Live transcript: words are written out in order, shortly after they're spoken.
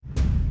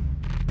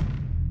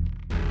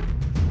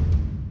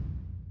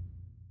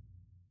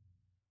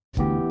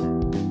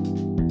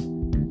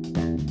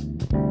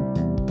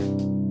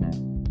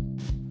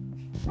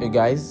Hey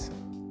guys,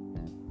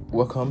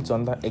 welcome to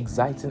another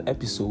exciting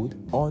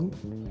episode on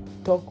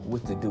Talk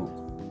with the Duke.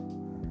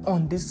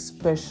 On this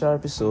special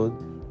episode,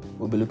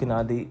 we'll be looking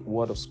at the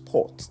world of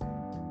sport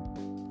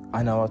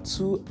and our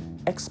two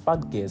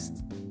expert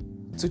guests,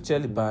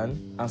 Tucheliban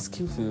and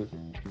Skillsfield,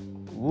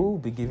 will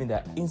be giving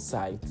their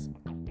insight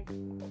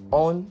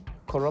on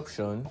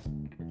corruption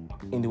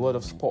in the world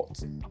of sport.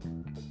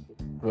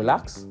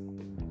 Relax,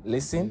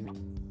 listen,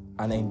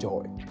 and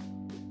enjoy.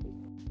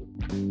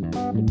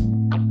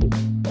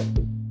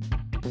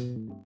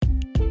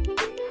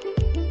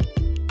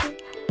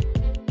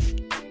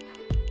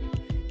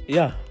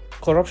 Yeah,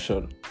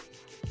 corruption.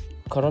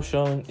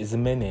 Corruption is a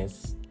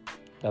menace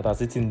that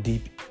has eaten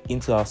deep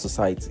into our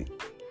society.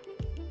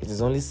 It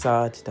is only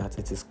sad that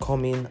it is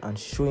coming and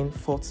showing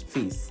forth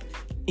face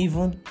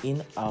even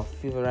in our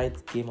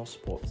favorite game of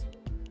sport,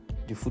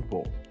 the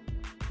football.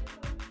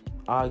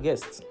 My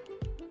guest,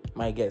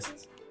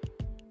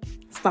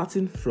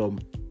 starting from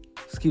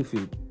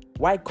Skillsfield,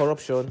 why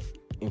corruption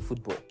in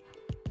football?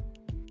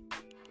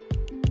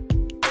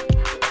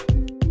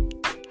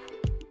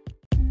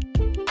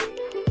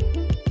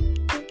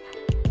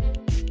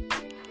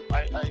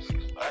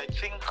 I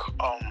think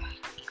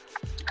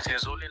it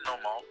is only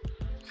normal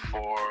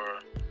for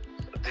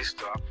this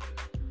to happen.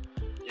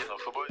 You know,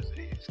 football is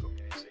a youth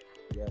community.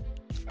 Yeah.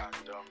 And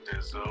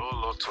there's a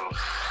whole lot of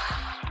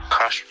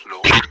cash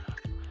flow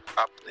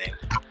happening,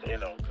 you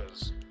know,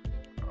 because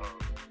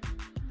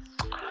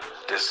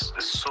there's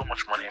so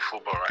much money in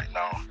football right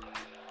now.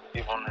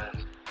 Even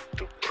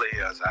the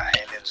players are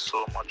earning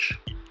so much,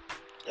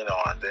 you know,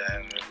 and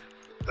then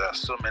there are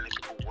so many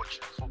people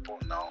watching football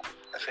now.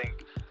 I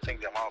think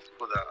the amount of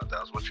people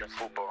that's watching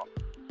football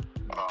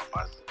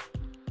has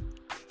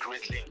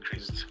greatly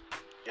increased,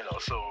 you know,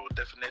 so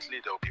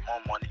definitely there will be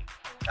more money.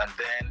 And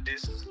then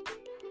this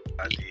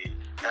at the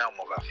helm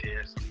of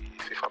affairs,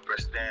 the FIFA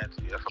president,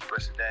 the UEFA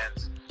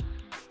president,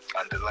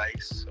 and the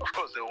likes. Of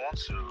course, they want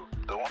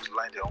to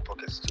line their own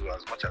pockets too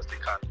as much as they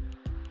can.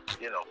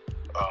 You know,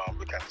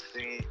 we can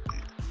see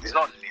it's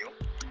not new.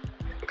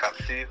 We can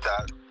see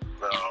that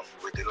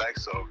with the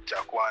likes of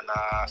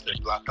Jaguana,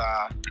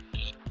 Seplata,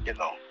 you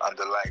know, and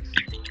the likes.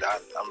 That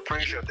I'm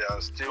pretty sure there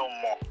are still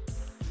more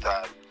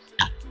that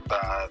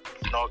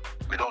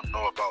we don't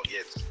know about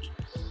yet.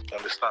 You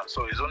understand?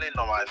 So it's only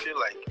normal. I feel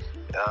like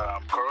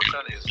corruption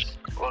is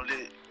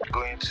only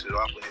going to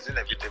happen. It's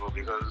inevitable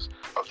because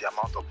of the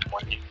amount of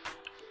money.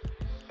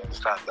 You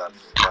understand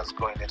that's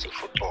going into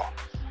football.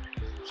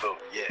 So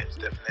yeah, it's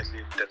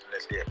definitely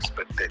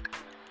expected.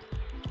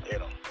 You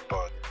know,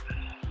 but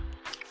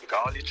we can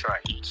only try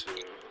to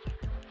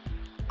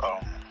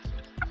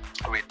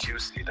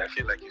reduce it. I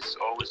feel like it's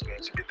always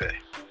going to be there.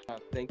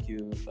 Thank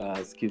you,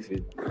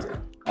 Skillsfield.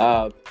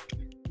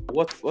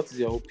 What is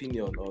your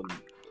opinion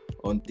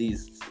on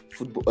this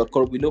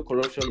football? We know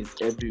corruption is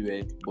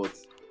everywhere,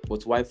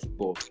 but why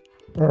football?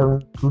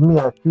 To me,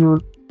 I feel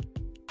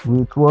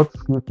with what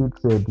Skillsfield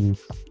said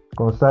is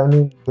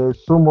concerning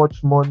there's so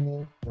much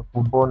money in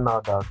football now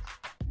that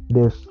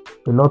there's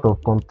a lot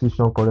of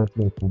competition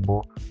currently in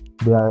football.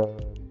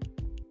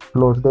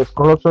 Plus there's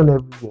corruption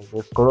everywhere.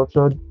 There's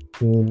corruption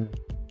in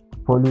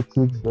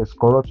politics, there's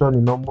corruption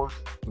in almost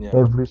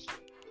every.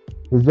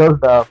 It's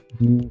just that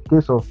the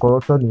case of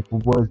corruption in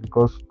football is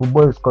because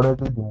football is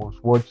currently the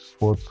most watched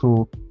sport.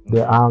 So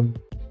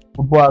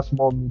football has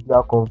more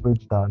media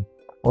coverage than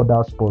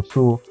other sports.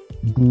 So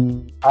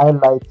the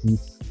highlight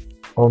is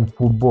on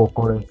football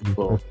currently.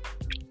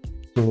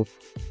 So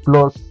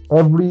plus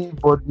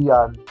everybody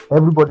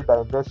that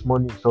invests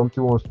money in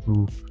something wants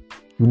to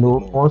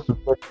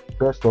get the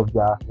best of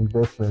their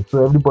investment.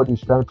 So everybody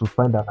is trying to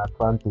find an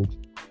advantage.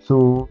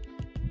 So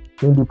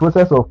in the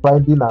process of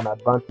finding an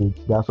advantage,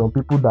 there are some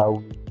people that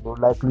will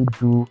likely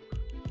do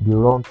the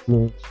wrong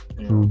things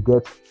to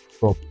get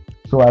stuff.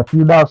 So I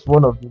feel that's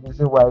one of the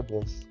reasons why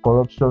there's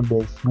corruption.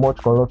 There's much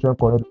corruption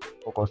currently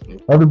because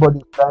everybody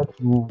is trying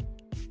to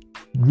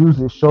use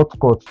a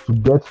shortcut to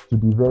get to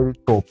the very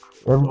top.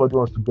 Everybody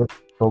wants to get to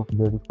the top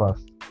very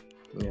fast.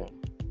 Yeah.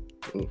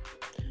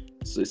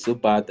 So it's so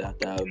bad that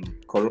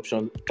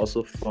corruption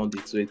also found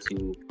its way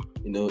to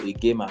a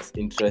game as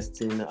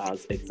interesting,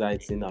 as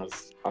exciting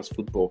as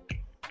football.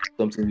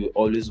 Something we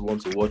always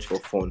want to watch for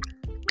fun.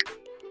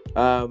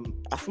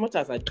 As much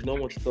as I do not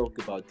want to talk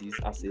about this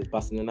as a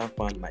Barcelona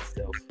fan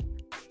myself,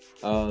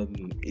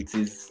 it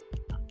is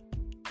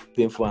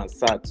painful and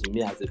sad to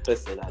me as a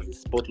person, as a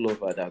sport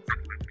lover, that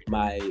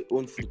my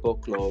own football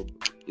club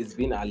is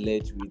being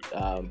alleged with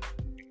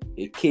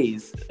a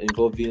case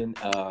involving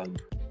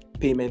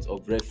payment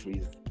of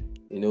referees.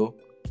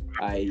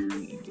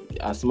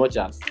 As much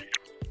as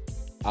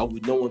I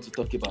would not want to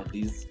talk about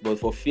this, but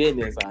for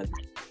fairness and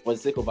for the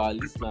sake of our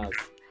listeners,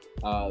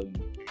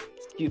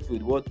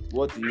 Skillsfield,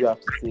 what do you have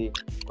to say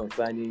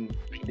concerning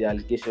the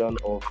allegation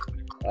of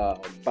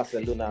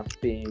Barcelona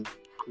paying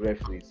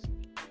referees?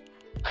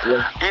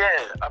 Yeah,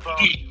 about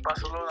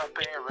Barcelona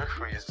paying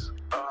referees.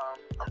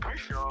 I'm pretty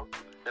sure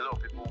a lot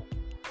of people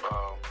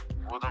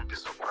wouldn't be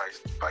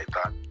surprised by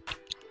that,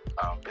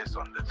 based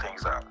on the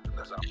things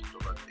that's happened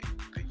over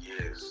the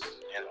years,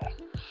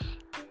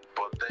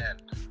 But then,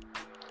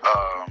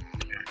 um,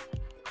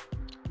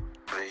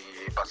 the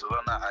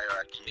Barcelona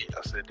hierarchy,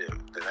 I said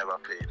they never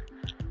paid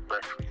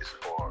referees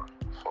for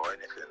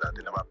anything, that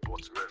they never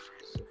bought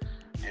referees,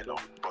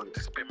 But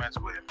these payments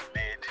were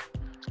made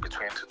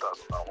between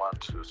 2001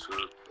 to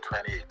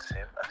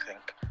 2018, I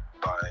think,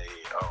 by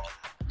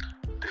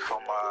the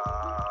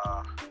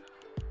former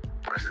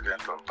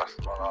president of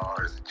Barcelona,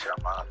 as the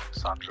chairman,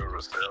 Sandro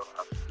Rosell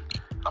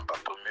and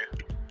Bartomeu.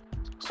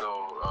 So,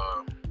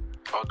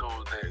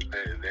 although they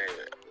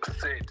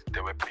said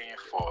they were paying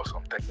for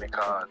some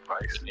technical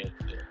advice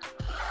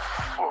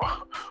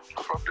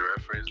from the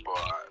referees,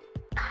 but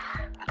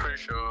I'm pretty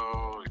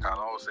sure we can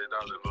all say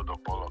that was a load of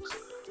bollocks,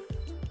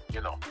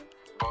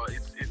 But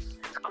it's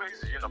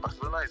crazy,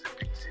 Barcelona is a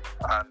big team,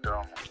 and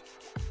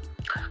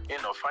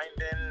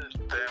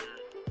finding them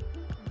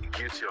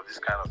guilty of this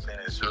kind of thing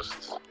is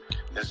just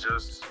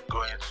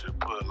going to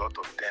put a lot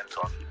of dent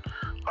on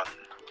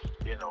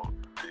the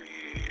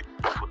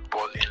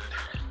footballing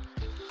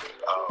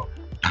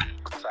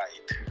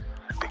side,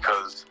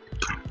 because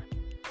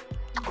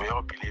we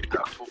all believe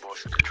that football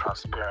should be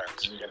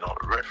transparent.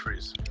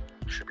 Referees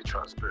should be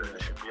transparent.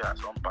 They should be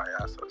as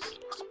unbiased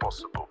as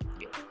possible.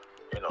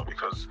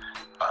 Because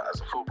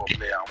as a football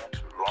player, I want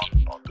to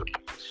run on the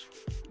pitch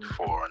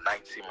for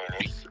 90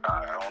 minutes.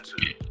 I want to,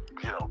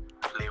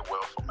 play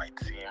well for my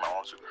team. I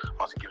want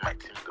to give my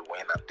team the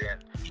win, and then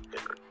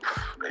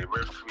a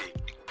referee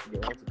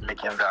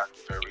making that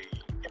very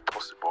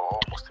impossible,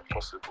 almost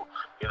impossible.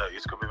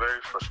 It could be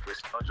very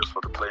frustrating, not just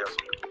for the players on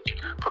the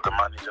pitch, for the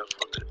managers,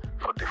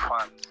 for the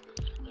fans,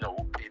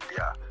 who paid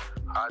their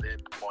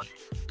hard-earned money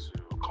to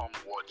come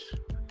watch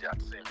their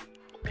team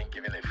being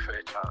given a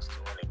fair chance to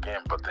win a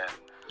game. But then,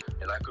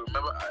 I could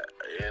remember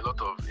a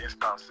lot of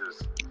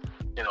instances,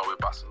 with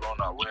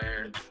Barcelona,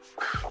 where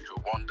you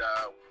wonder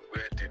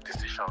where the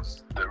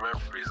decisions the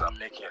referees are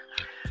making,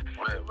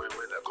 where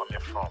they're coming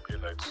from.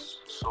 It's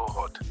so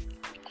hard.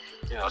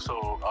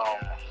 So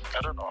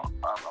I don't know.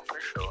 I'm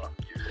pretty sure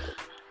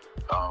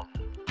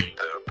if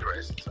they're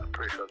pressed, I'm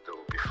pretty sure they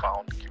will be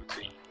found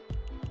guilty.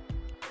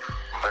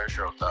 I'm very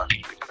sure of that,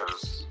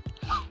 because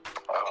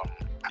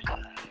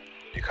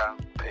you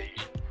can't pay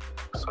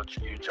such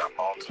huge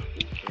amount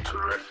to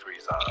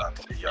referees and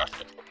say you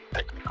have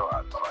technical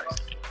advice.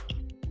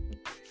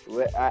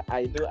 Well,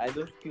 I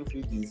know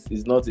Skillsfield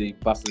is not a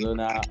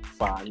Barcelona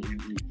fan.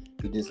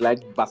 He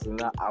dislikes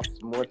Barcelona as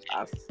much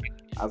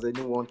as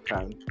anyone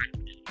can.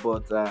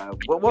 But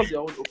what's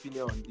your own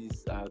opinion on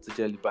this,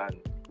 Tucheliban?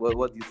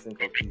 What do you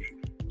think of this?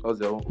 What's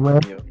your own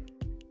opinion?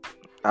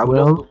 I would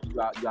just hope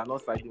you are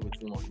not siding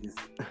with him on this.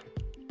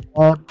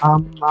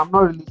 I'm not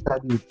really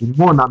studying with him.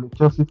 One, I'm a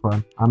Chelsea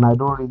fan, and I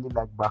don't really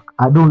like Barca.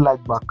 I don't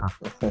like Barca.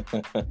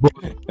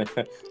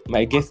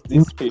 My guess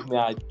this evening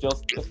are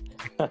just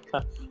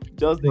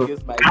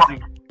against my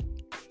team.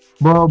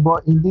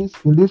 But in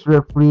this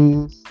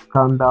referee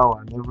scandal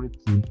and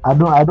everything, I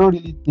don't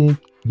really think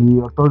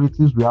the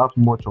authorities will have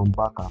much on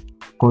Barca.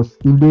 Because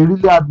if they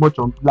really had much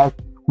on, like,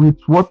 with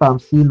what I'm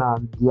seeing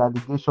and the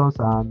allegations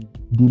and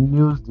the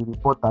news, the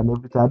report and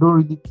everything, I don't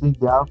really think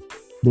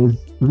there's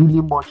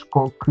really much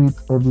concrete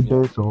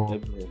evidence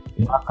of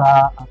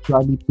Barca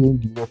actually paying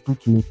the referee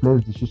to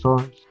influence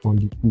decisions on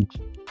the pitch.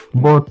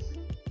 But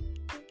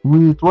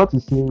with what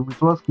he's saying,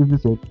 with what Stevie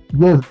said,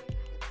 yes,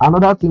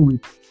 another thing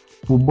with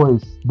football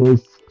is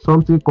there's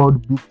something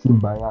called big team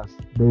bias.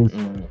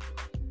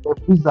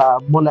 Referees are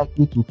more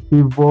likely to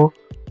favor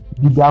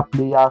bigger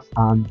players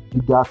and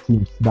bigger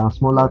teams than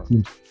smaller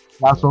teams.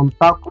 There are some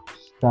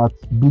tackles that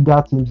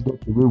bigger teams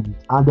get away with,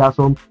 and there are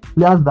some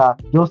players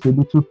that just a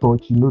little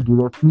touch, the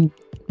referee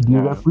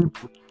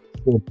puts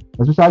them,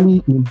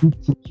 especially in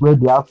big teams where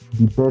they have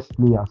the best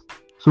players.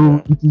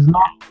 So it is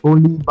not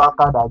only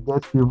Barca that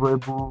gets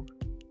favorable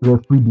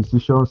referee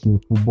decisions in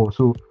football.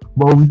 So,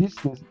 but with this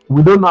case,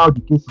 we don't know how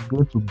the case is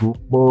going to go.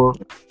 But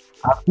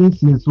I think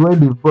since when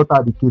they brought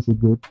out the case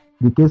again,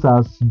 the case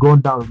has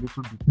gone down a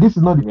little bit. This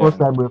is not the first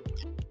time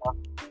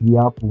we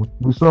happened.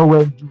 We saw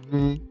when Juve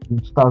in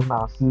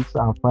 2006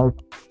 and 5,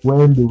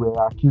 when they were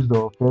accused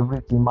of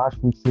everything, match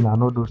fixing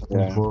and all those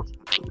things.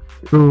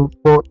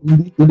 But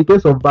in the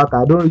case of Barca,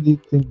 I don't really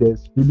think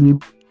there's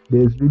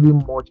really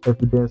much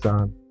evidence,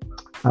 and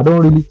I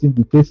don't really think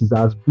the case is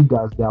as big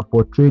as they are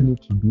portraying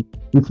it to be.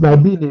 It might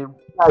be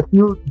I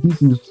feel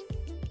this is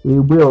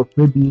a way of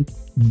maybe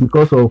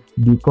because of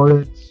the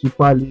current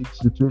Super League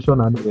situation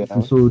and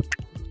everything, so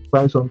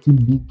find something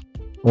big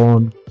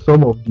on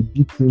some of the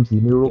big teams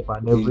in Europe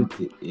and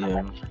everything.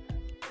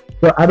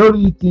 So I don't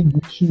really think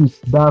the issue is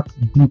that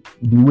deep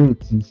the way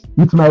it is.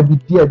 It might be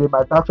there, they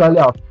might actually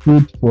have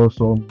paid for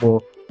some,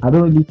 but I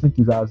don't really think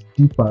it's as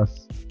deep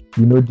as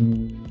the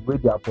way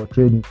they are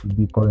portraying it to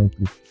be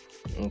currently.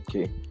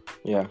 Okay,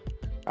 yeah,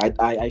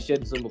 I share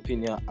the same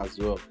opinion as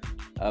well.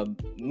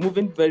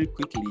 Moving very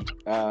quickly,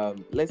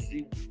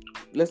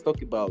 let's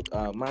talk about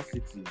Man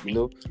City.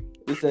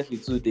 Recently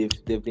too,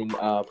 they've been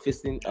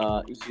facing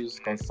issues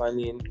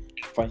concerning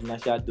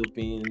financial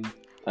doping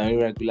and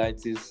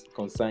irregularities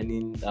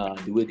concerning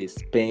the way they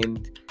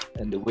spend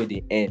and the way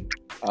they earn.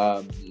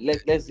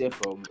 Let's hear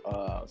from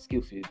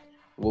Skillfield.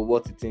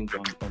 What you think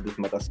on this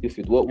matter,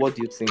 Skillfield? What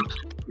do you think?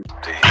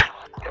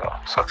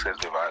 The success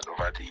they've had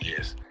over the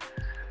years,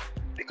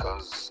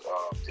 because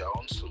their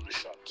own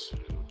solution to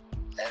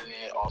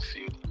any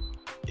on-field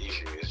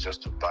issue is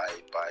just to buy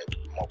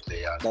more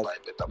players, buy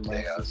better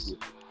players,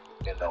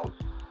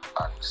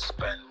 and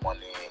spend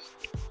money,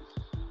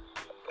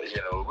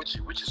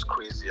 which is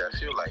crazy. I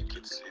feel like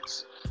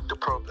it's the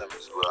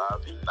problems we're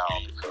having now,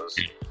 because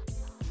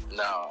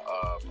now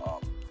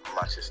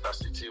Manchester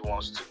City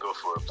wants to go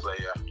for a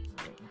player,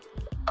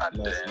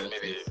 and then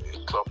maybe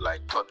a club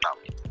like Tottenham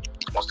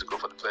wants to go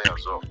for the player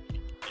as well.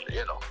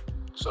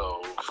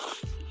 So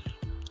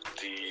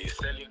the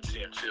selling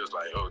team feels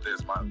like, oh,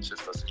 there's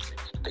Manchester City.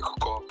 They could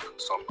call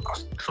some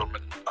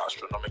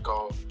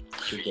astronomical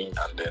fee,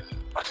 and then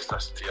Manchester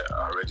City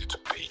are ready to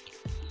pay.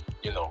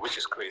 Which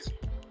is crazy.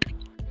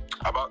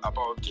 About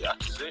the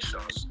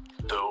accusations,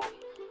 though,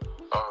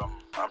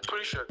 I'm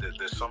pretty sure that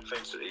there's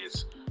something to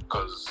it,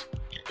 because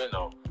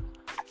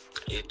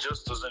it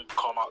just doesn't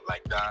come out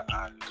like that,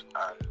 and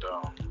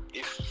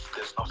if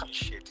there's nothing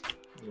shady,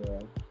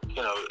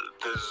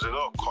 there's a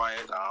lot of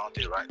quiet around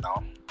it right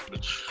now,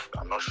 which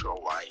I'm not sure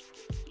why.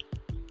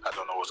 I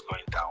don't know what's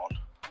going down,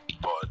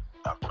 but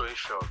I'm pretty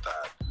sure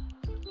that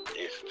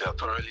if they're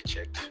thoroughly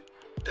checked,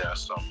 there are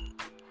some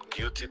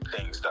guilty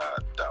things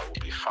that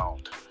will be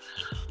found,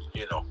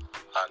 and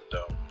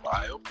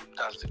I hope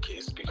that's the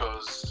case,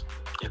 because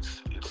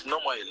it's no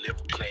more a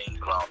level playing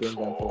ground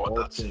for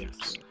other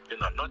teams.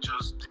 Not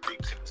just the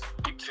big teams.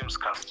 Big teams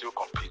can still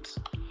compete.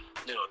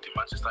 The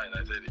Manchester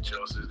United, the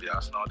Chelsea, the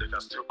Arsenal, they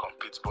can still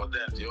compete. But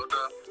then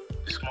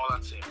the smaller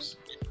teams,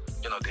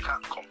 they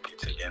can't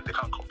compete again. They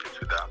can't compete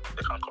with that.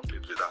 They can't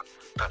compete with that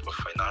type of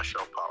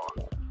financial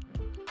power.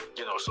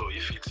 So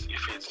if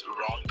it's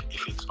wrong,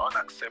 if it's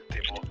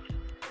unacceptable,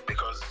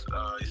 because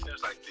it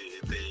seems like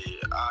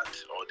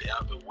they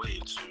have a way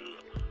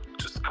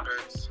to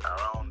skirt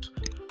around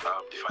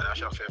the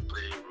financial fair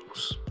play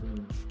rules.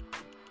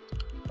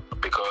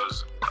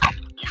 Because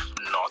if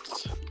not,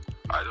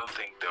 I don't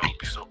think they'll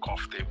be so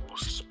comfortable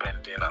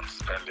spending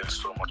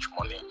so much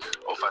money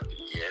over the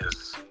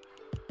years.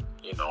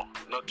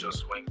 Not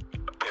just when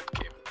Pep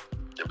came.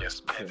 They've been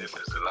spending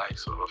since the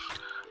likes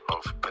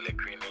of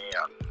Pellegrini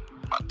and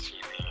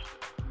Martini,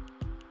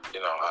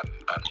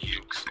 and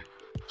Hughes.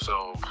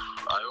 So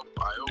I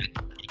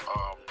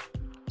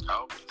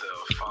hope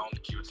they're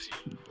found guilty,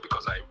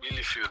 because I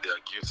really feel they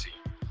are guilty.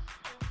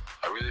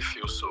 I really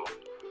feel so.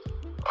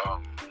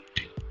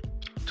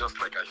 Just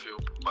like I feel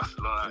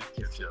Barcelona are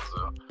guilty as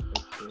well.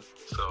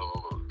 So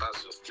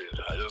that's just it.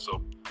 I just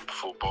hope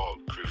football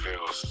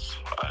prevails.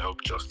 I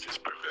hope justice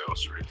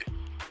prevails, really.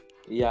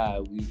 Yeah,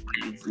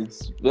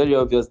 it's very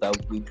obvious that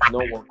we do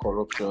not want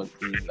corruption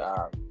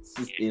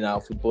in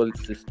our football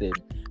system,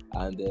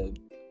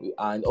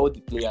 and all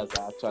the players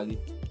are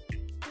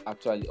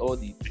actually all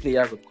the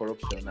players of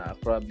corruption are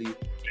probably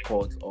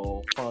caught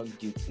or found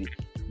guilty.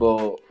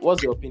 But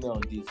what's your opinion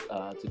on this,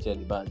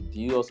 Tucheliban? Do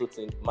you also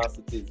think Man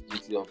City is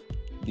guilty of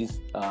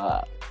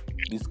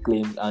these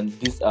claims and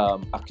these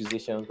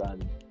accusations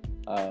and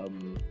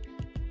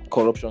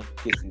corruption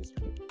cases?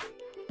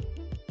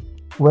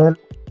 Well,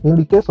 in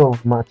the case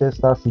of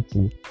Manchester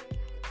City,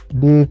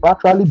 they've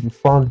actually been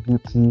found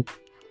guilty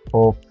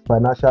of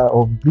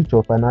breach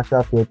of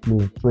financial fair play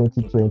in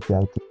 2020. I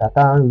think I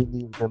can't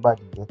really remember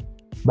the year,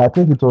 but I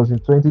think it was in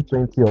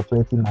 2020 or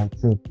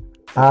 2019,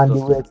 and they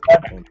were.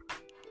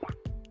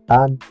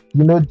 And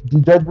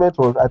the judgment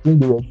was, I think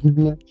they were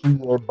given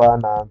 3-year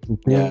ban and to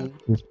pay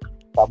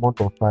a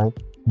amount of fine.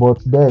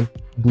 But then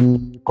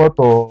the court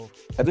of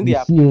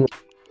the CA,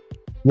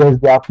 yes,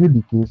 they appealed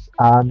the case,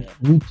 and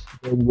which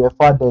the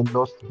UEFA then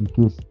lost the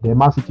case. The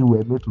Man City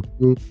were made to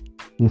pay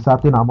a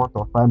certain amount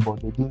of fine,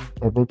 but they didn't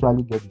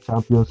eventually get the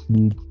Champions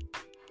League.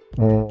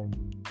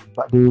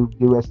 But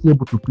they were still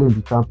able to play in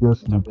the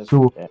Champions League.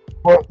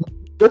 But in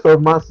the case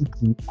of Man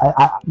City,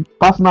 I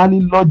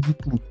personally,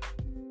 logically,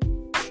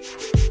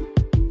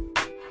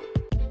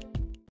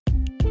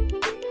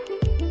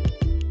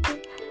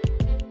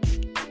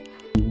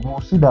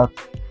 see that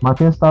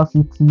Manchester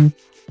City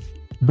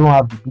don't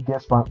have the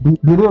biggest fan.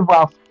 They don't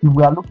have. If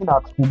we are looking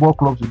at football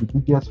clubs with the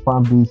biggest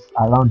fan base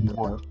around the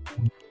world,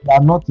 they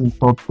are not in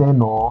top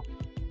 10, or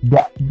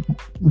it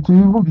will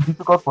even be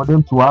difficult for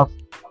them to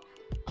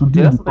be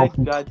in the top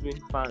 15.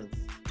 Gathering fans.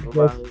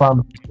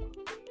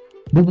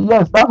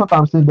 Yes, that's what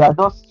I'm saying. They are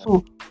just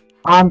so.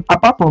 And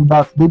apart from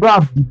that, they don't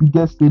have the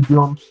biggest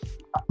stadiums.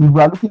 If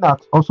we are looking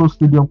at also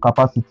stadium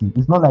capacity,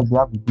 it's not like they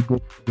have the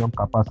biggest stadium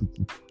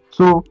capacity.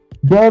 So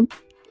then,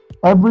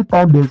 every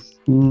time we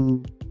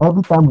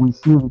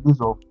see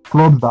release of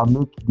clubs that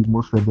make the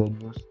most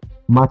revenues,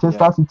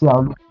 Manchester City are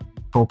always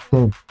in top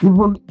 10.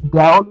 Even they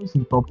are always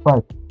in top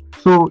 5.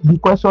 So the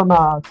question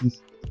now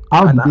is,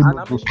 how do they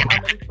make those?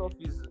 How many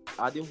trophies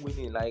are they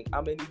winning? Like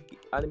how many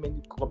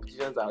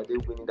competitions are they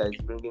winning that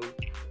is bringing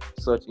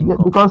such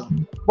income? Because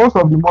most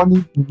of the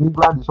money in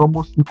England is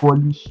almost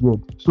equally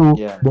shared. So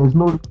there's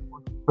no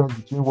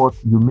difference between what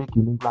you make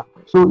in England.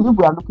 So if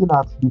we are looking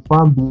at the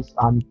fan base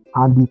and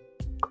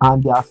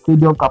their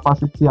stadium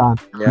capacity and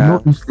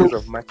it's sales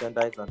of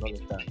merchandise and all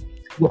of that.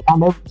 Yeah,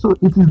 and so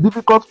it is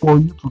difficult for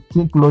you to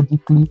think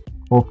logically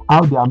of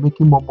how they are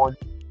making more money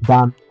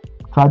than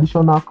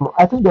traditional clubs.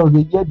 I think there was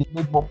a year they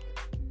made more money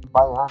than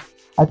Bayern.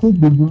 I think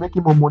they've been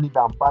making more money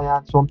than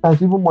Bayern,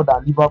 sometimes even more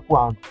than Liverpool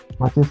and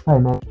Manchester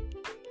United.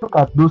 Look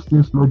at those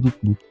things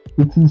logically.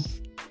 It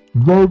is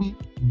very,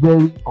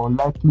 very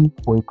unlikely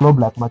for a club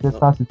like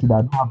Manchester City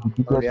that don't have the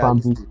biggest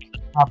fan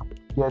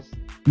base.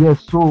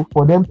 Yes. So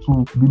for them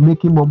to be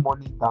making more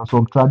money than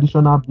some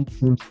traditional big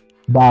teams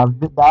that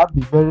have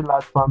a very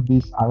large fan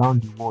base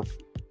around the world.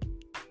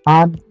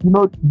 And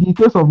the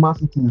case of Man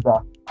City is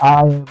that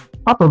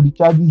part of the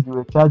charges they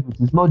were charged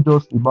with is not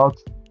just about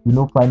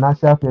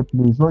financial fair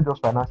play. It's not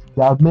just financial.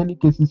 There are many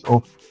cases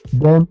of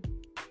them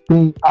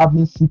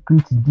having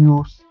secret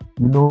deals,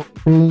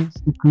 paying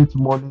secret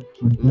money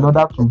in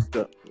order to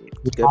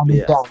get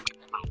all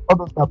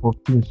those type of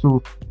things.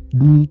 So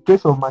the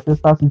case of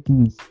Manchester City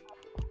is,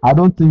 I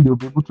don't think they'll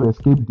be able to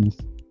escape this.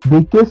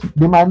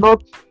 They might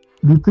not.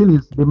 The thing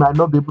is, they might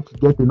not be able to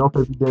get enough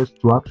evidence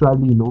to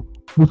actually,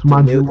 put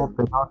maximum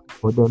penalty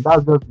for them.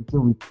 That's just the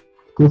thing with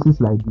cases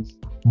like this.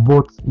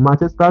 But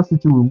Manchester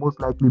City will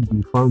most likely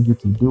be found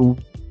guilty. They will,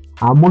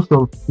 and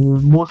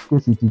in most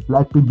cases, it will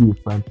likely be a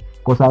fine.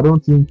 Because I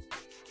don't think,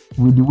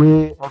 with the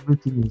way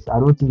everything is, I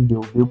don't think they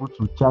will be able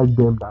to charge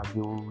them that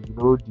they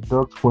will,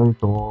 deduct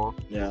points or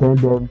send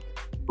them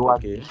to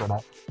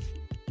additional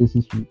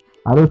cases.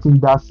 I don't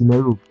think that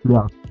scenario will play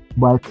out.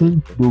 But I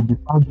think they will be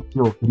found guilty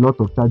of a lot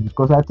of charges,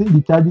 because I think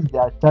the charges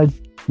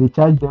they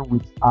charge them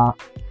with are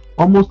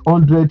almost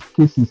 100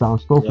 cases and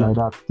stuff like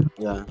that.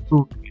 Yeah.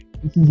 So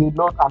this is a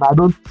lot, and I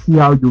don't see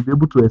how you'll be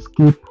able to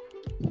escape,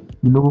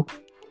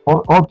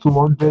 up to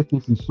 100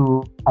 cases.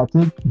 So I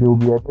think they will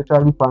be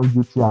eventually found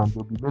guilty and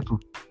they'll be made to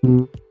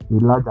pay a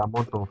large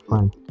amount of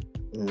fine.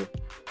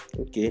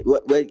 Okay.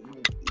 Well,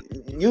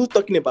 you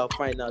talking about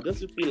fine now,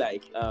 don't you feel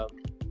like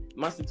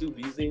Man City will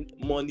be using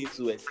money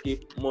to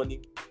escape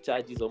money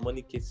charges or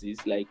money cases?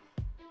 Like,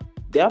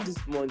 they have this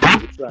money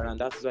to throw around,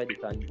 that's why they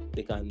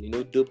can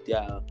dope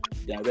their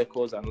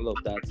records and all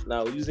of that.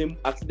 Now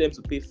asking them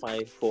to pay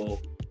fine for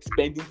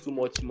spending too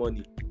much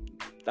money,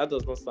 that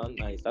does not sound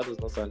nice. That does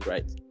not sound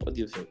right. What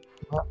do you think?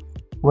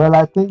 Well,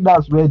 I think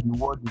that's where the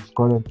world is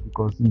correct,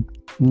 because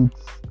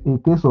it's a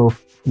case of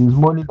it's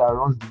money that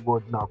runs the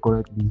world now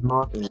currently. It's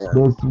not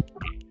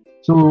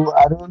so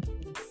I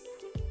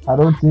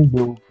don't think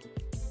they will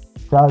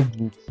charge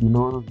with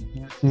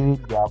reducing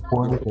their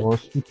points or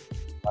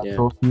their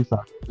trophies.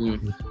 I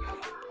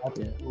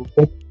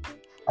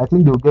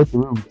think they'll get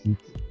away with it.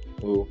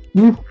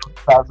 If it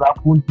has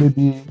happened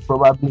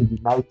probably in the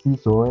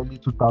 90s or early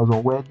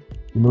 2000, when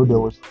there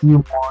was still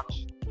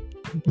much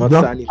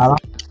sanity.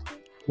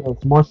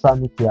 More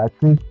sanity, I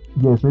think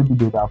maybe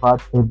they'd have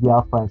had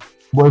heavier fines.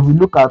 But if we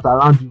look at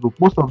around Europe,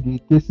 most of the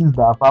cases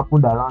that have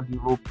happened around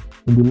Europe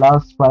in the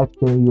last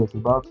 5-10 years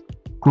about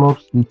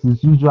clubs, it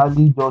is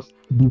usually just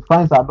the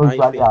fines are not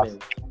usually as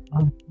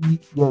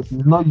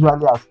it's not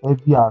usually as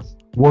heavy as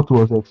what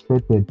was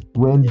expected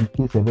when the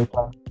case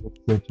eventually gets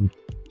settled.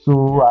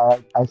 So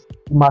I see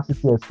Man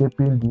City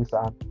escaping this,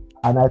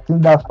 and I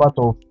think that's part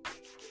of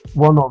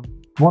one of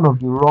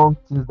the wrong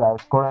things that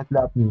is currently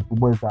happening in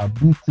football, is that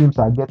big teams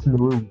are getting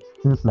away with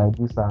things like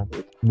this, and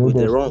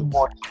there's too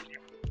much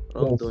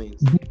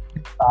wrongdoings. Big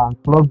teams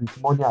and clubs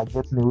with money are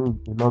getting away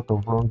with a lot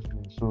of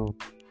wrongdoing. So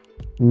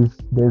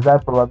there's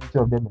that probability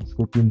of them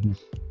escaping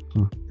this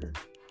too.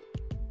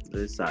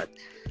 Very sad.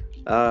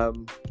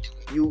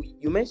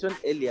 You mentioned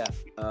earlier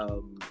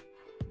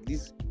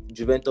this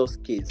Juventus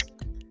case,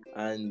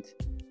 and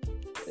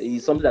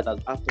it's something that has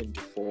happened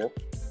before,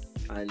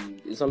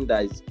 and it's something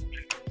that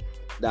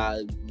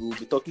we'll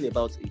be talking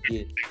about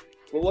again.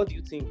 But what do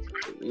you think?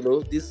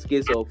 This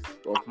case of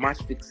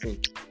match fixing.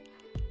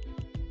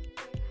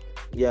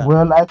 Yeah.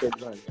 Well, I think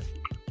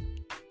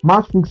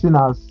match fixing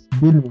has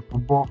been in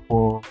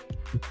football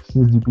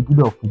since the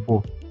beginning of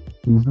football.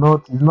 It's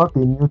not a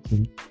new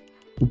thing.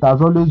 It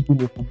has always been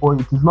in football.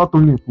 It is not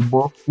only in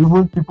football.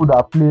 Even people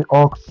that play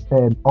horse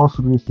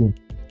racing,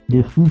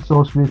 they fix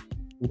horse racing.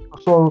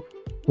 So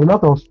a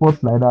lot of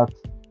sports like that.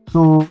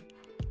 So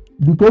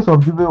the case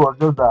of Juve was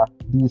just that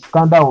the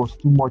scandal was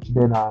too much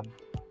then, and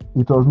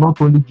it was not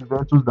only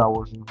Juventus that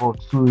was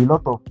involved. So a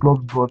lot of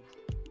clubs got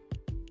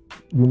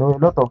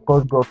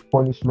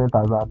punishment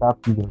as at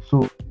that period.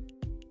 So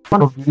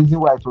one of the reasons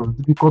why it was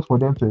difficult for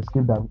them to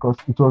escape that, because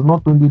it was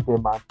not only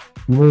them, and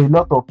a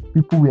lot of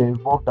people were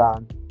involved,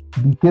 and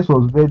the case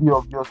was very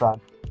obvious, and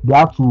they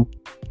had to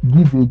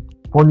give a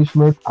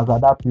punishment as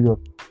at that period.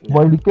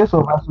 But in the case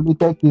of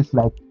isolated case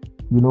like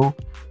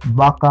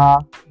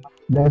Barca,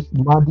 this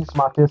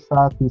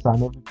Manchester case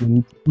and everything,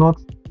 it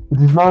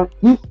is not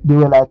if there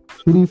were like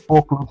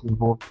 3-4 clubs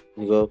involved.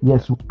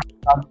 Yes, we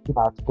are looking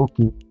at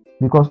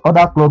because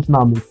other clubs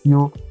now may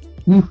feel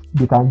if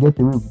they can get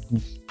away with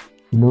this,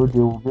 they will be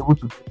able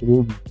to get away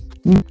with it.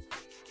 If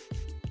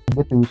they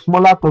get away,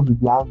 smaller clubs will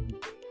be angry.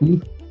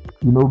 If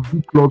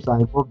big clubs are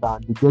involved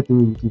and they get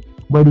away with it.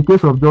 But in the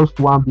case of just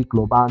one big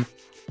club, and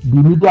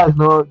the media is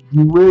not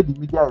the way the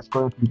media is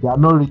currently, they are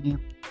not really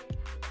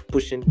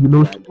pushing.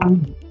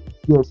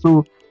 Yeah,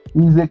 so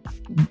is a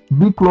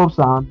big clubs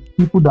and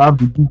people that have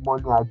the big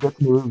money are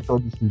getting away with all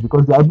these things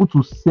because they are able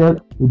to sell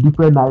a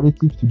different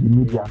narrative to the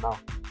media now.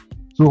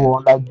 So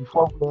unlike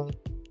before when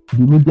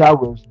the media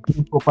was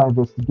doing proper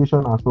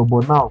investigation and stuff,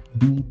 but now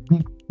the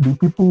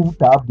people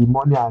that have the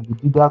money and the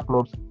bigger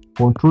clubs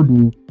control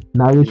the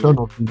narration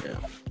of the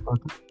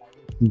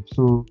narrative.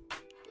 So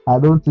I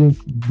don't think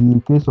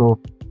the case of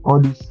all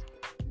these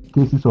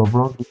cases of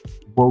wrongdoing in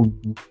football will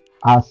be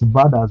as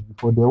bad as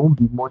before. There won't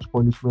be much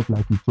punishment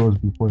like it was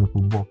before in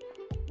football.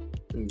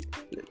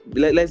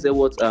 Let's say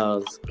what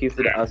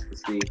Skillsfield has to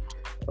say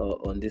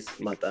on this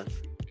matter.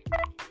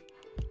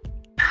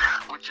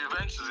 With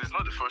Juventus, it's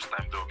not the first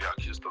time they'll be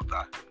accused of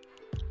that.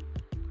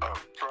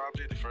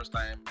 Probably the first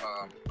time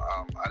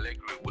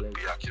Allegri would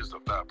be accused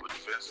of that, but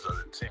Juventus as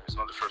a team, it's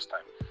not the first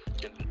time.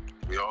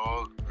 We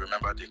all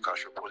remember the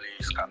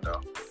Calciopoli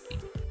scandal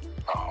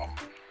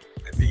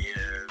in the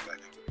year, I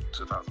think,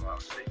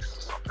 2006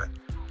 or something.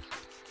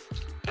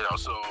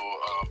 So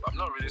I'm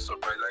not really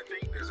surprised. I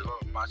think there's a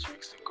lot of match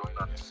fixing going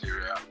on in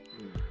Syria,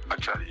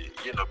 actually,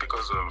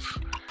 because of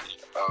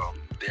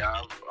they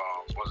have,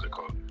 what's it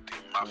called, the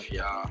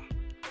mafia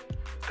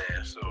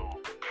there. So,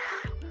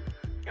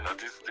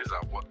 these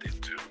are what they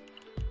do.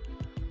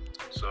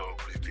 So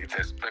it's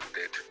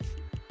expected.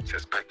 It's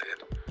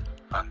expected.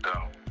 And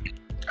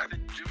I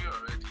think Juve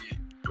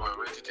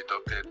already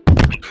deducted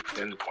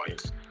 15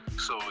 points.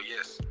 So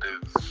yes,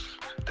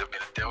 they've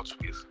been dealt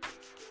with,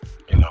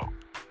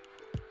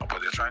 but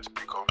they're trying to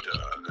pick up the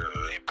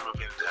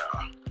improving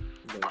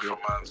their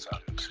performance,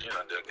 and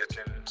they're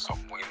getting some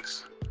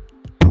wins.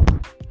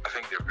 I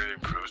think they've really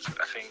improved.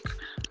 I think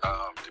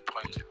the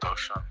point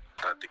deduction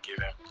that they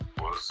gave him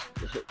was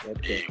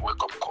a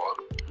wake-up call.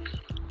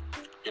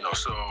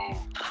 So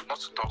not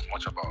to talk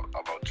much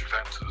about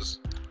Juventus,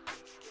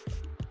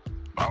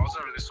 I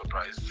wasn't really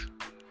surprised.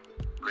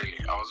 Really,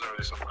 I wasn't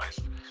really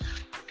surprised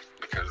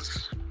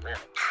because,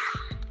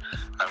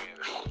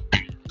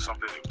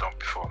 something they've done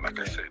before, like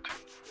I said.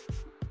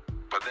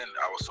 But then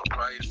I was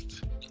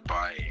surprised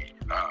by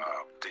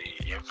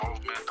the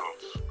involvement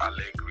of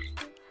Allegri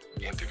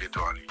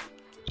individually.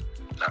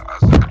 Now,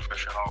 as a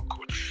professional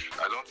coach,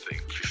 I don't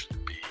think you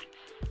should be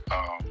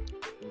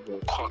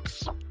caught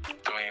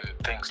doing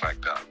things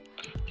like that.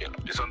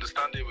 It's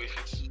understandable if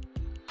it's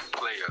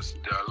players.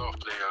 There are a lot of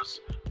players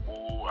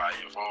who are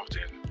involved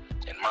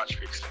in match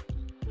fixing.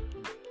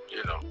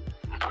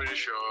 I'm pretty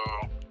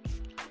sure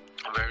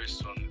very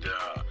soon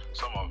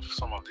some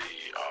of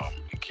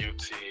the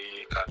guilty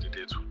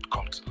candidates would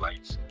come to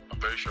light. I'm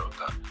very sure of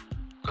that,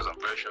 because I'm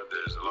very sure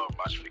there's a lot of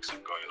match fixing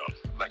going on.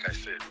 Like I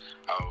said,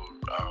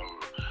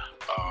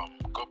 I'll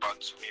go back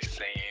to me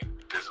saying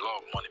there's a lot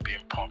of money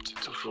being pumped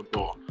into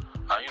football,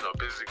 and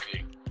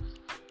basically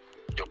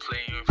you're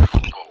playing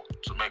football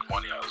to make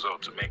money as well,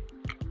 to make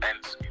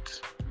ends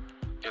meet.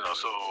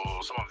 So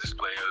some of these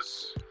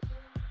players,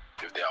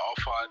 if they are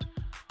offered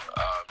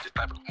the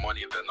type of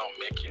money they're not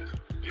making,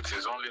 it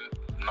is only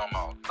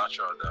normal,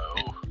 natural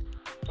that,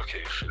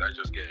 okay, should I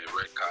just get a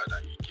red card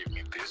and you give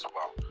me this?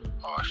 Wow.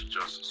 Or I should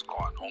just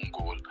score an own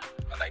goal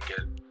and I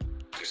get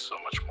this so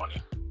much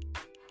money.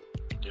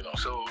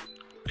 So,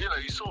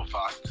 it's so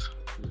vast.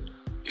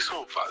 It's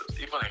so vast.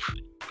 Even if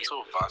it's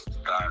so vast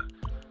that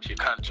you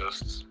can't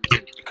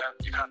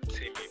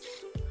tame it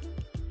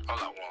all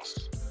at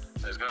once.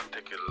 It's going to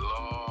take a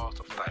lot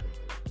of time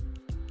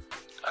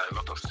and a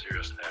lot of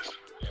seriousness,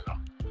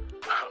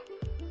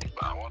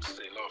 But I want to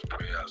say a lot of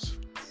prayers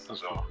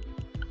as well.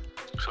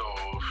 So,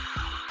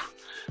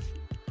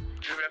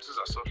 Juventus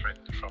are suffering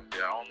from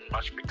their own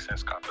match-fixing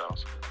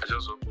scandals. I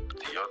just hope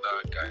the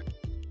other guy,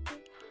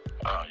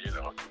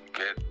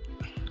 get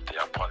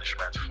their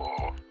punishment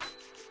for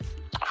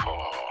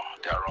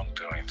their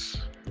wrongdoings.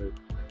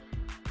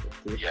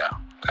 Yeah,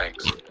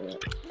 thanks.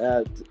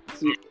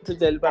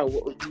 Tucheliban,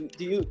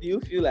 do you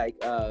feel like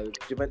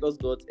Juventus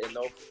got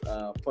enough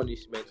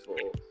punishment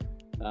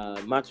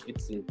for match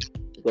fixing?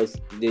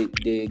 Because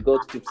they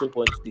got 15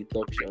 points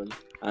deduction,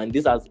 and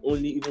this has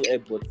only even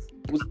helped but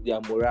boost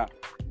their morale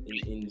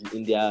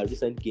in their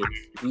recent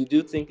games. Do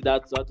you think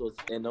that was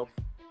enough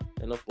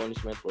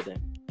punishment for them?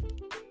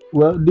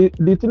 Well,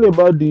 the thing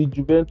about the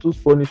Juventus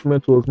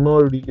punishment was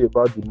not really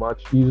about the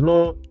match. It's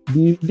not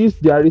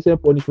their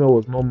recent punishment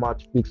was not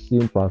match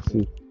fixing per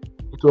se.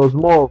 It was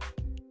more of,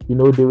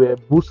 they were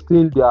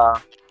boosting their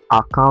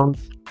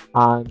accounts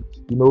and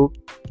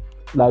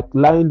like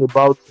lying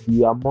about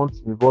the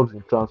amount involved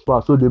in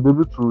transfer, so they'll be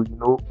able to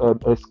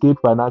escape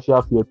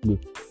financial fair play.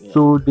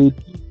 So they've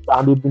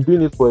been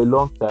doing it for a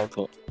long time,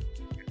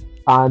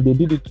 and they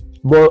did it.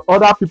 But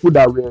other people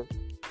that were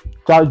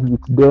charged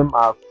with them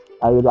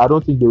I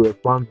don't think they were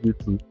found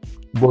guilty.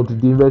 But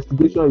the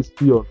investigation is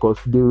still on, because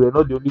they were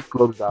not the only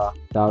clubs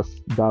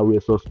that were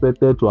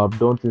suspected to have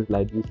done things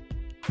like this.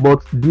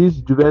 But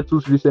this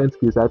Juventus recent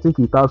case, I think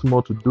it has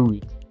more to do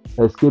with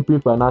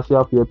escaping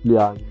financial fair play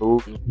and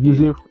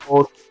using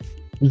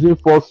using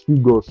false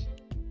figures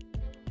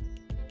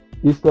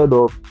instead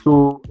of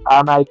so.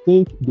 And I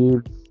think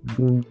they've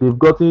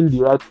gotten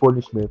the right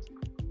punishment,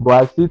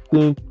 but I still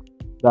think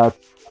that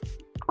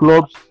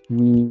clubs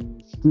will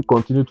still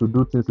continue to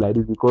do things like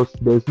this because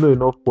there's no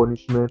enough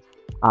punishment,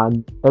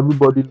 and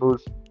everybody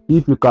knows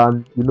if you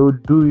can,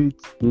 do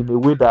it in a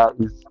way that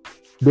is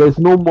there's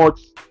no much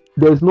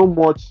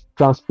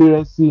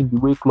transparency in the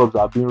way clubs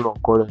are being run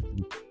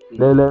currently.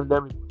 Let me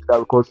put that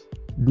because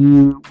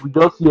we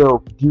just hear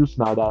of deals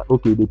now that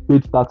okay they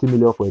paid 30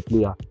 million for a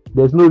player.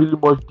 There's no really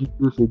much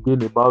details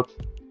again about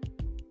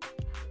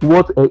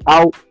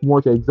how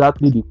much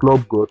exactly the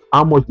club got,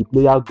 how much the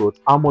player got,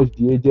 how much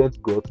the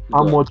agent got,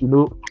 how much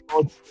all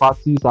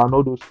parties and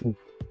all those things.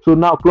 So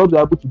now clubs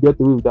are able to get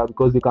away with that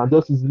because they can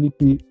just easily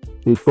pay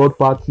a third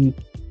party,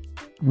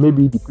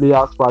 maybe the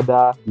player's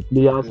father, the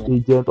player's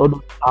agent, all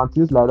those and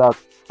things like that,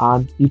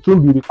 and it will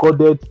be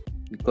recorded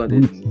with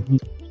the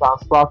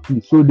transfer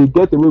fee. So they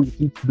get away with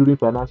it during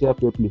financial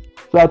fair play.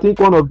 So I think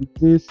one of the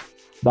things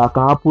that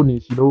can happen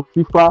is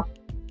FIFA.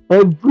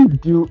 Every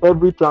deal,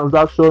 every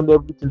transaction,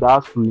 everything that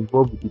has to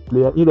involve with the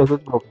player,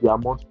 irrespective of the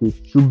amount paid,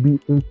 should be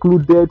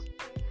included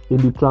in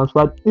the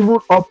transfer, even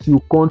up to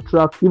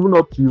contract, even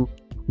up to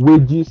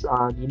wages,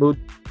 and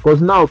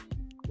because now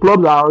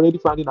clubs are already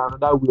finding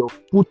another way of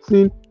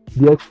putting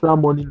the extra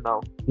money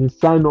now in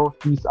sign-on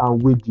fees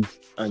and wages,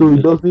 so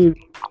it doesn't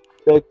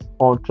affect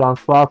on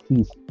transfer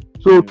fees.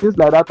 So things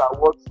like that are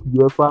what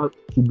UEFA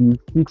should be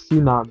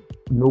fixing and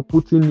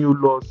putting new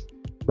laws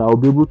that will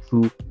be able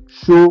to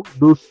show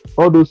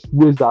all those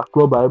ways that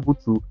clubs are able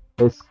to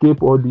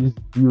escape all these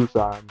deals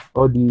and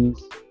all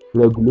these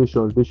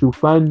regulations. They should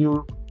find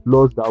new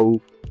laws that will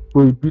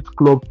prohibit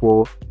clubs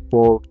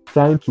for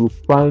trying to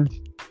find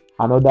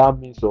another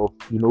means of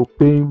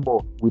paying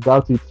more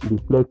without it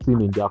reflecting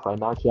in their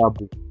financial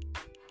book.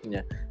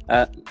 Yeah.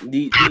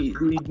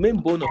 The main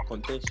bone of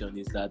contention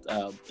is that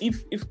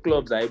if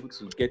clubs are able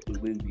to get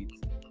away with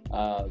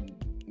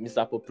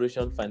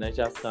misappropriation,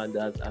 financial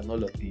standards, and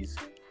all of these,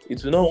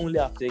 it will not only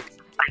affect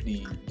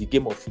the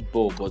game of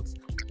football, but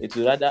it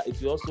will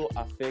also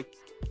affect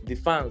the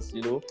fans,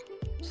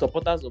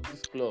 supporters of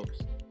these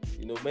clubs.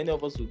 Many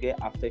of us will get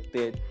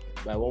affected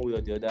by one way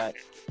or the other.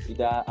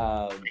 Either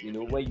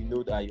when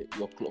that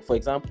your club, for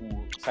example,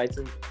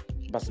 citing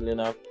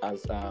Barcelona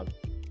as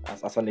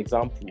an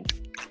example.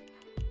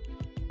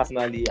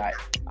 Personally,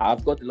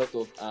 I've got a lot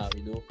of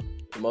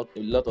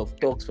a lot of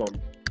talks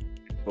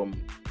from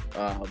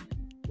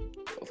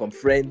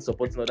friends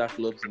supporting other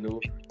clubs,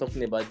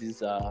 talking about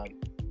this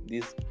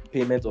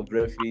payment of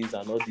referees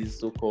and all this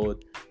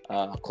so-called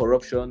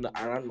corruption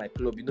around my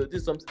club.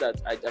 This is something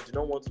that I do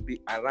not want to be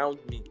around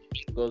me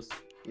because,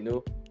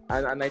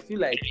 and I feel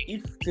like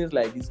if things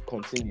like this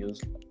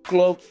continues,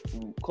 clubs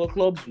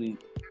will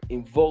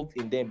involve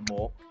in them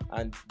more,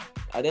 and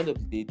at the end of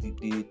the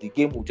day, the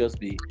game will just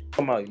be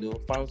somehow,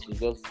 fans will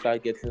just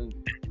start getting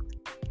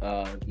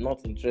not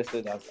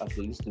interested as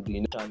they used to be.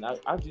 And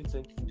how do you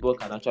think football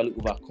can actually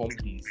overcome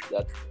this?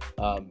 That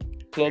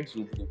clubs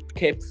will be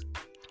kept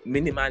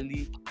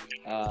minimally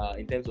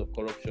in terms of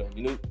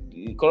corruption.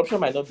 Corruption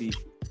might not be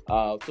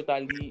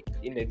totally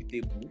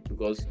inevitable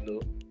because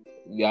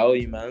we are all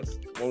humans.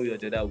 One way or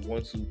the other, we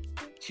want to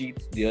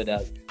cheat the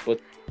others. But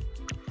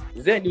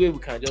is there any way we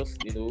can just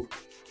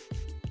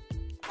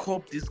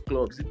curb these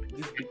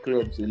big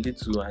clubs a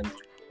little and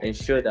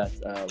ensure that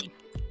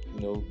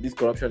this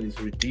corruption is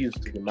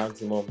reduced to the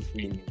maximum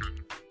minimum?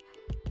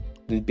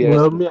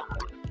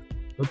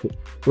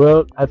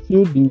 Well, I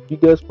feel the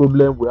biggest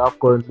problem we have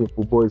currently in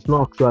football is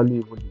not actually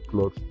even the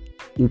clubs.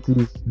 It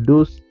is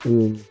those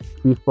in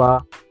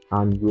FIFA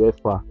and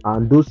UEFA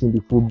and those in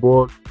the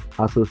football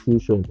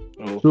association.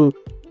 So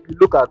if you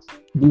look at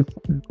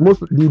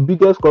the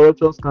biggest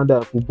corruption scandal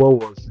in football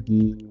was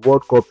the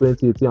World Cup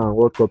 2018 and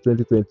World Cup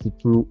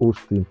 2022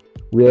 hosting,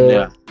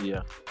 where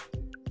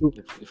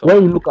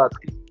when you look at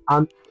it,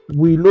 and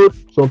we know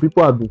some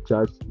people have been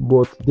charged,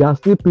 but there are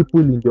still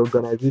people in the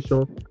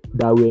organization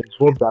that were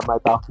involved that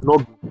might have not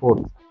been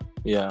caught.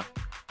 Yeah.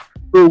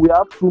 So we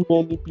have too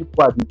many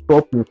people at the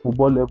top in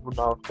football level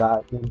now that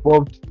are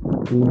involved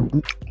in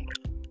this.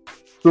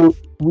 So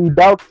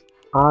without,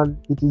 and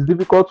it is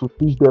difficult to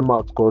fish them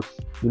out because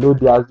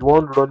they are the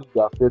one running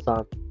their affairs,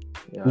 and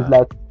it's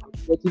like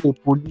getting a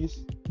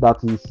police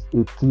that is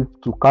a thief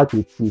to catch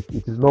a thief.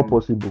 It is not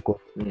possible.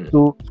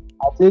 So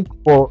I think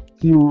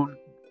till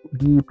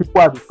the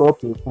people at the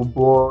top in the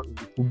football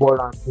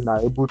ranking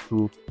are able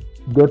to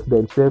get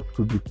themselves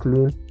to be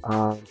clean,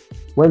 and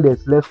when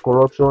there's less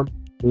corruption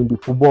in the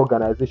football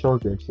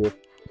organizations themselves,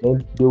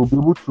 then they will be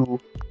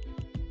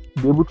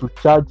able to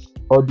charge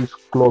all these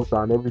clubs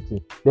and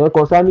everything. Then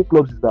concerning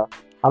clubs is that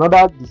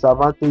another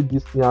disadvantage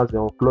this thing has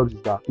on clubs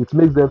is that it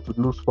makes them to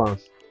lose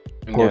fans.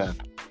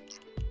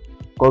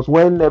 Because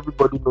when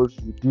everybody knows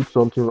you did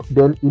something,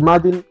 then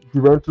imagine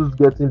Juventus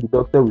getting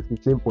deducted with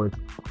 15 points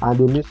and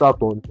they miss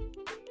out on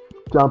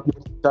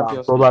Champions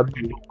League,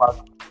 probably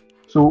Europa.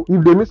 So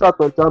if they miss out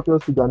on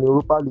Champions League and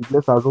Europa League,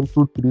 let's assume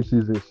 2-3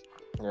 seasons.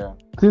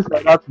 Things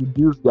like that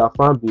reduce their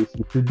fan base,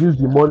 it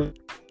reduces the money.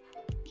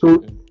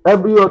 So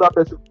every other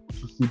person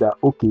to see that,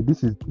 okay,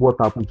 this is what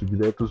happened to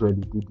Juventus when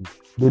they did this.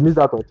 They missed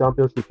out on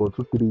Champions League for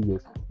 2-3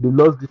 years. They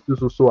lost this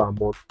so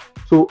amount.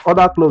 So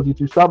other clubs, it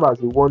will serve as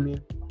a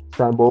warning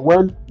sign. But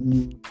when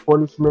the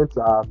punishments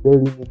are very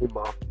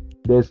minimal,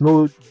 they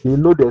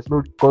know there's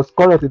no, because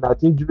currently I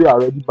think Juve are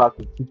already back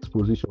in 6th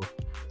position.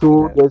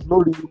 So there's no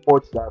really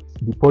much that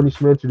the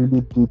punishment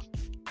really did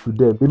to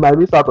them. They might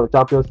miss out on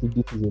Champions League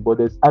this season, but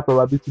there's high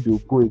probability they'll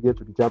go again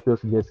to the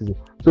Champions League next season.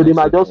 So they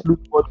might just look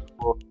for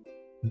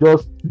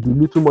just the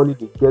little money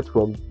they get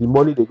from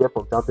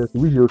Champions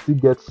League, which they'll still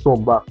get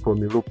some back from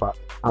Europa,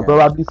 and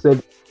probably sell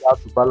it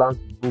to balance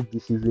the book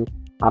this season.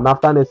 And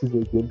after next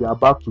season again, they are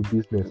back to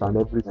business and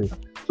everything.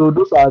 So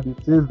those are the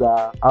things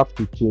that have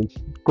to change.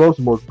 Clubs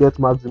must get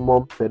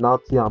maximum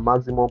penalty and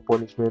maximum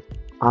punishment,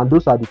 and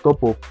those are the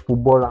top of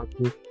football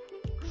ranking.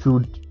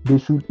 They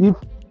should if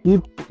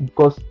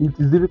because it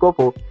is difficult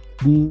for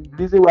the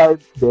reason why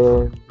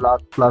the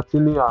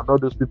Platini and all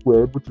those people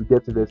were able to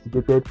get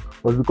investigated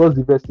was because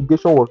the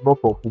investigation was not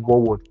from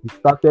football world. It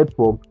started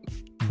from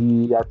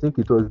I think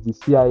it was the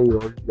CIA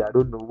or I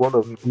don't know, one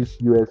of these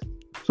US.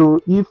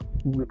 So if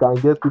we can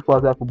get people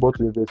outside football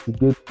to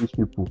investigate these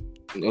people,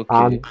 so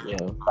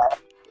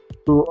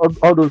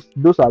all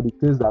those are the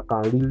things that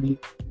can really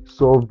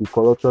solve the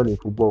corruption in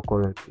football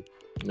currently.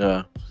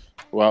 Yeah.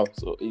 Wow.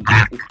 So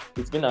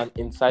it's been an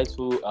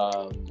insightful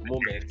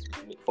moment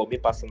for me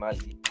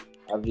personally,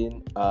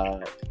 having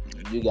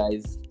you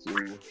guys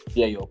to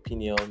share your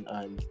opinion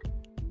and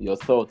your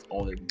thoughts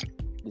on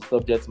the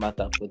subject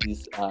matter for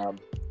this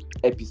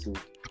episode.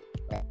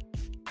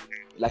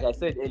 Like I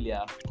said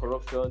earlier,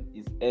 corruption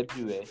is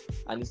everywhere,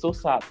 and it's so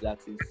sad that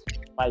it's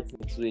fighting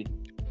its way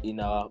in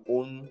our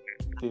own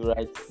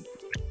favorite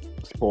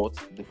sport,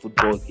 the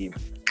football game.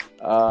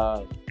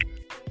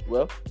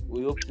 Well,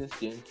 we hope things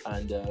change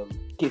and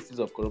cases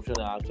of corruption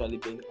are actually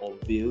being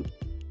unveiled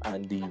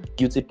and the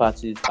guilty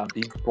parties are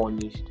being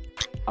punished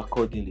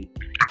accordingly.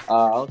 I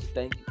want to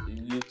thank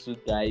you two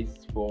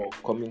guys for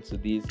coming to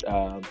this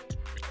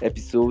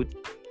episode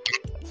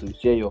to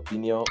share your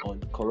opinion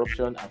on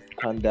corruption and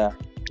scandal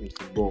in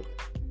football.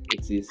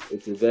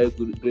 It's a very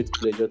great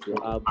pleasure to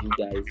have you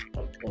guys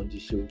on the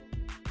show.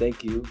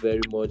 Thank you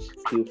very much,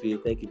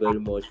 Skillfield. Thank you very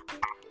much,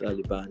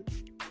 Taliban.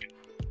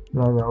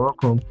 Yeah, you're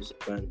welcome.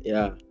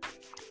 Yeah.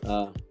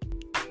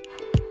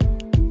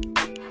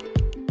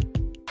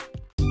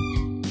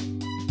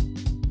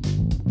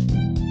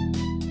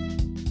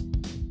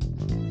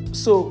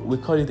 So we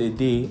call it a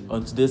day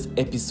on today's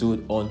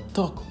episode on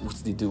Talk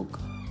with the Duke.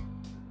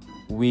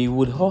 We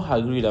would all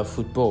agree that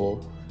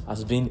football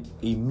has been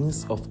a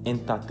means of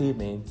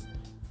entertainment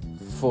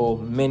for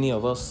many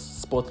of us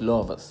sport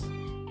lovers.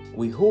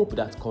 We hope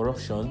that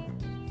corruption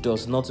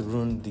does not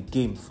ruin the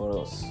game for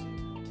us.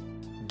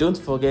 Don't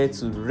forget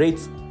to rate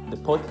the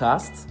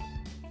podcast,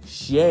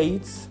 share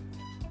it,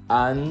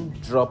 and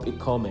drop a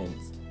comment.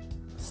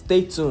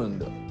 Stay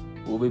tuned.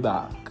 We'll be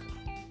back.